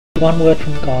One word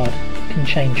from God can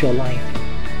change your life.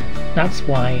 That's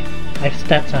why I've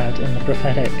stepped out in the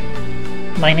prophetic.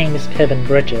 My name is Piven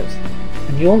Bridges,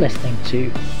 and you're listening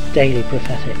to Daily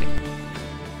Prophetic.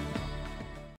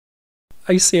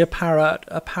 I see a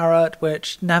parrot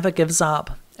which never gives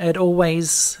up. It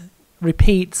always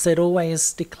repeats, it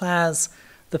always declares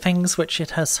the things which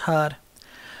it has heard.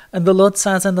 And the Lord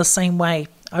says in the same way,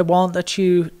 I want that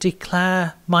you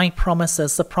declare my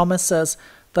promises, the promises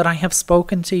that I have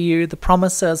spoken to you, the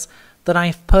promises that I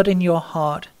have put in your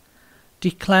heart.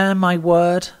 Declare my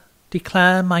word,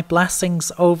 declare my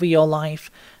blessings over your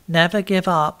life. Never give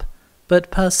up,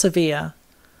 but persevere.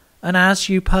 And as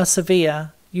you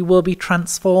persevere, you will be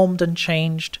transformed and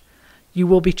changed. You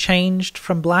will be changed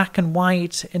from black and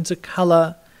white into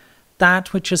colour.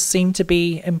 That which has seemed to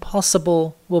be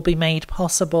impossible will be made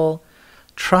possible.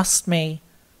 Trust me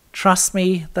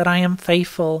that I am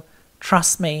faithful.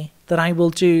 Trust me that I will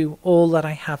do all that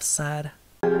I have said.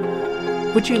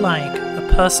 Would you like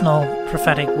a personal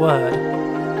prophetic word?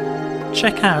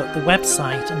 Check out the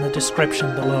website in the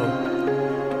description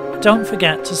below. Don't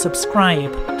forget to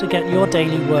subscribe to get your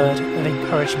daily word of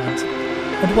encouragement.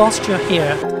 And whilst you're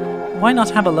here, why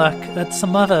not have a look at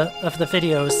some other of the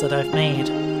videos that I've made?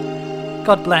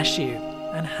 God bless you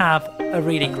and have a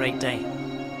really great day.